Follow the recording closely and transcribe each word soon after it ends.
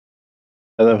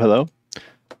Hello, hello.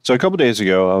 So a couple days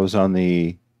ago, I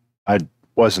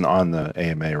wasn't on the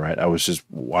AMA, right? I was just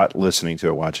listening to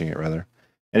it, watching it rather.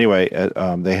 Anyway,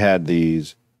 they had the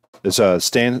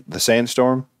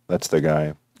Sandstorm. That's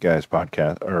the guy's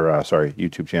podcast or sorry,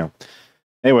 YouTube channel.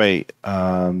 Anyway,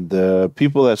 the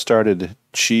people that started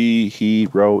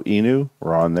Chihiro Inu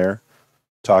were on there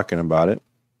talking about it.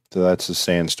 So that's the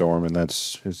Sandstorm, and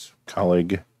that's his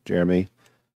colleague Jeremy.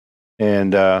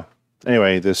 And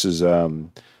anyway, this is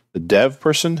the dev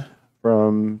person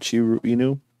from Chihiro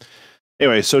Inu.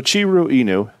 Anyway, so Chihiro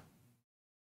Inu,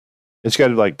 it's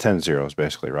got like 10 zeros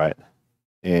basically, right?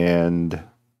 And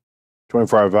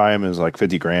 24-hour volume is like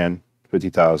 50 grand,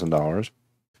 $50,000.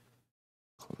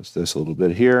 Close this a little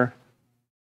bit here.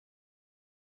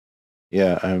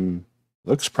 Yeah,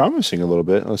 looks promising a little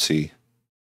bit. Let's see.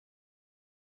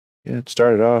 Yeah, it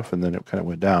started off and then it kind of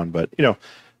went down, but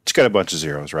it's got a bunch of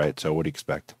zeros, right? So what do you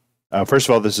expect? First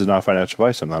of all, this is not financial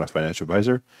advice. I'm not a financial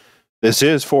advisor. This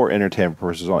is for entertainment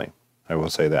purposes only. I will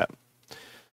say that.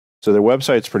 So their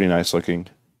website's pretty nice looking,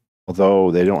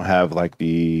 although they don't have like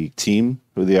the team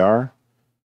who they are.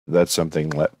 That's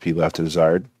something left to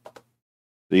desired.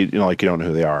 You don't know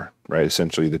who they are, right?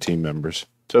 Essentially the team members.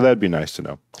 So that'd be nice to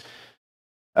know.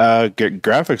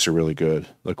 Graphics are really good.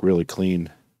 Look really clean.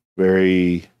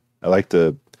 I like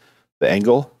the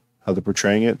angle, how they're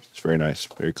portraying it. It's very nice,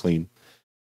 very clean.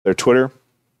 Their Twitter,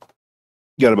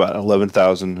 got about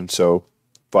 11,000 and so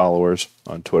followers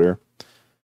on Twitter.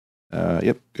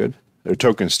 Yep, good. Their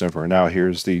token sniffer. Now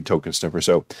here's the token sniffer.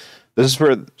 So this is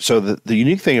the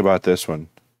unique thing about this one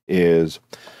is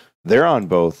they're on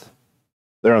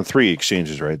three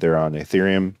exchanges, right? They're on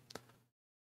Ethereum,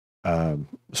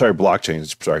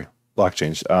 blockchains,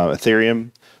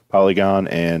 Ethereum, Polygon,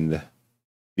 and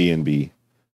BNB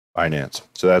Binance.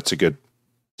 So that's a good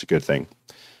thing.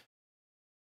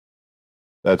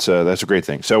 That's a great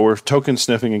thing. So we're token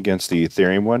sniffing against the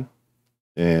Ethereum one,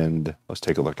 and let's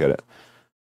take a look at it.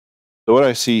 So what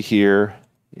I see here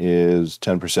is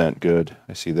 10% good.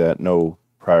 I see that. No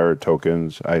prior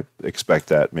tokens. I expect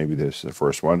that. Maybe this is the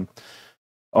first one.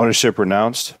 Ownership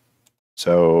renounced.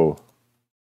 So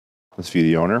let's view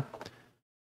the owner.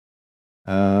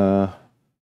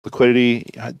 Liquidity.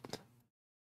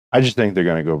 I just think they're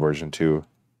going to go version 2.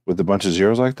 With a bunch of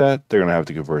zeros like that, they're going to have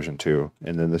to go version 2.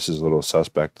 And then this is a little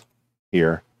suspect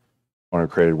here. Owner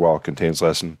created wallet contains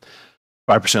less than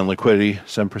 5% liquidity,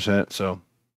 7%. So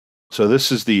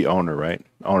this is the owner, right?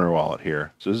 Owner wallet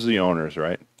here. So this is the owner's,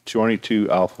 right?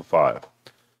 22 Alpha 5.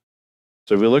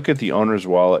 So if we look at the owner's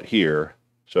wallet here,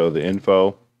 so the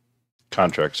info,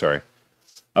 contract,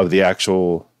 of the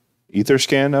actual ether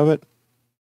scan of it.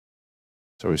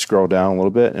 So we scroll down a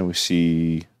little bit and we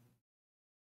see,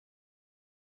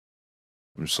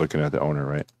 I'm just looking at the owner,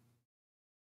 right?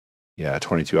 Yeah,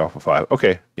 22 Alpha 5.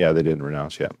 Okay, yeah, they didn't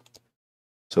renounce yet.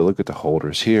 So look at the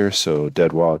holders here. So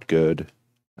dead wallet, good.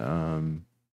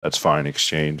 That's fine.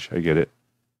 Exchange, I get it.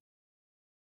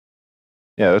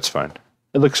 Yeah, that's fine.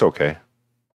 It looks okay.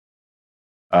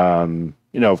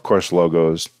 Of course,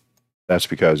 logos. That's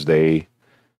because they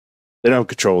don't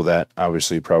control that.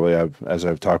 Obviously, probably as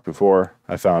I've talked before,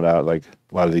 I found out like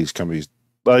a lot of these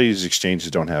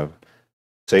exchanges don't have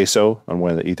say so on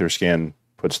when the Etherscan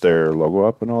puts their logo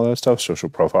up and all that stuff, social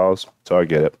profiles. So I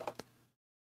get it.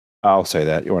 I'll say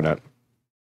that. You're not.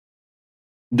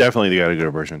 Definitely they got to go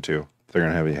to version 2 if they're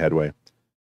going to have a headway.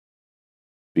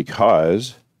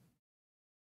 Because,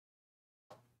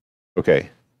 okay,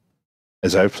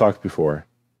 as I've talked before,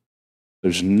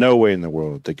 there's no way in the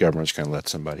world the government's going to let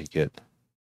somebody get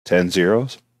 10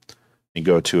 zeros and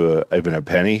go to even a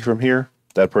penny from here.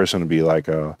 That person would be like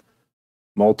a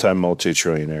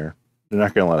multi-trillionaire. They're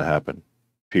not going to let it happen.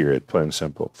 Period. Plain and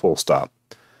simple. Full stop.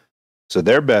 So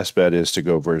their best bet is to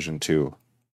go version 2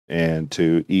 and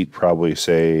to eat probably,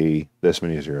 say, this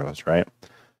many zeros, right?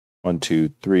 1, 2,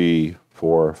 3,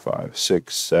 4, 5,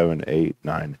 6, 7, 8,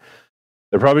 9.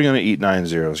 They're probably going to eat 9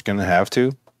 zeros. Going to have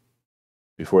to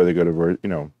before they go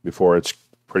to, before it's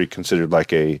pretty considered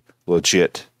like a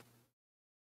legit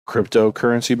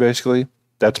cryptocurrency, basically.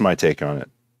 That's my take on it.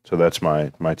 So that's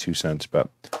my 2 cents. But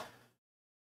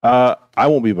I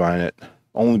won't be buying it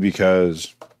only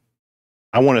because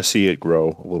I want to see it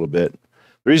grow a little bit.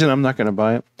 The reason I'm not going to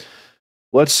buy it,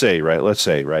 let's say,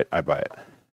 I buy it.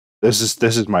 This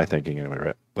is my thinking anyway,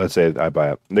 right? Let's say I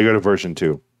buy it. They go to version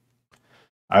 2.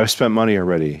 I've spent money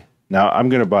already. Now I'm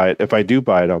going to buy it. If I do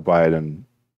buy it, I'll buy it in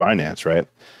Binance, right?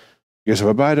 Because if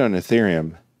I buy it on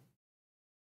Ethereum,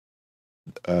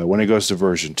 when it goes to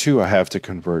version 2, I have to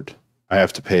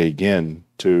pay again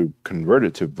to convert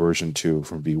it to version 2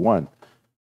 from V1.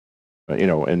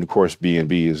 And of course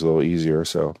BNB is a little easier,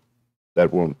 so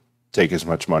that won't take as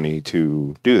much money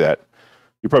to do that.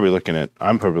 I'm probably looking at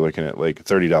like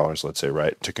 $30, let's say,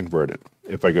 right, to convert it.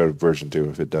 If I go to version 2,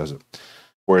 if it doesn't.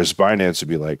 Whereas Binance would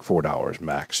be like $4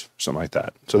 max, something like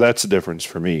that. So that's the difference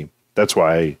for me. That's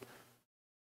why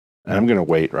and I'm going to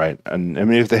wait, right? And I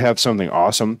mean, if they have something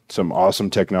awesome, some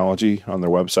awesome technology on their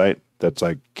website that's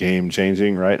like game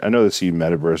changing, right? I know they see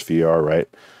metaverse VR, right?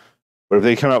 But if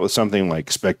they come out with something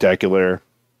like spectacular,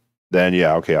 then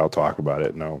yeah, okay, I'll talk about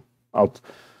it. No, I'll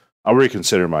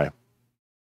reconsider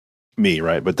me,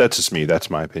 right? But that's just me. That's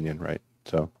my opinion, right?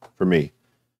 So for me.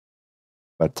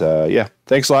 But yeah,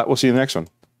 thanks a lot. We'll see you in the next one.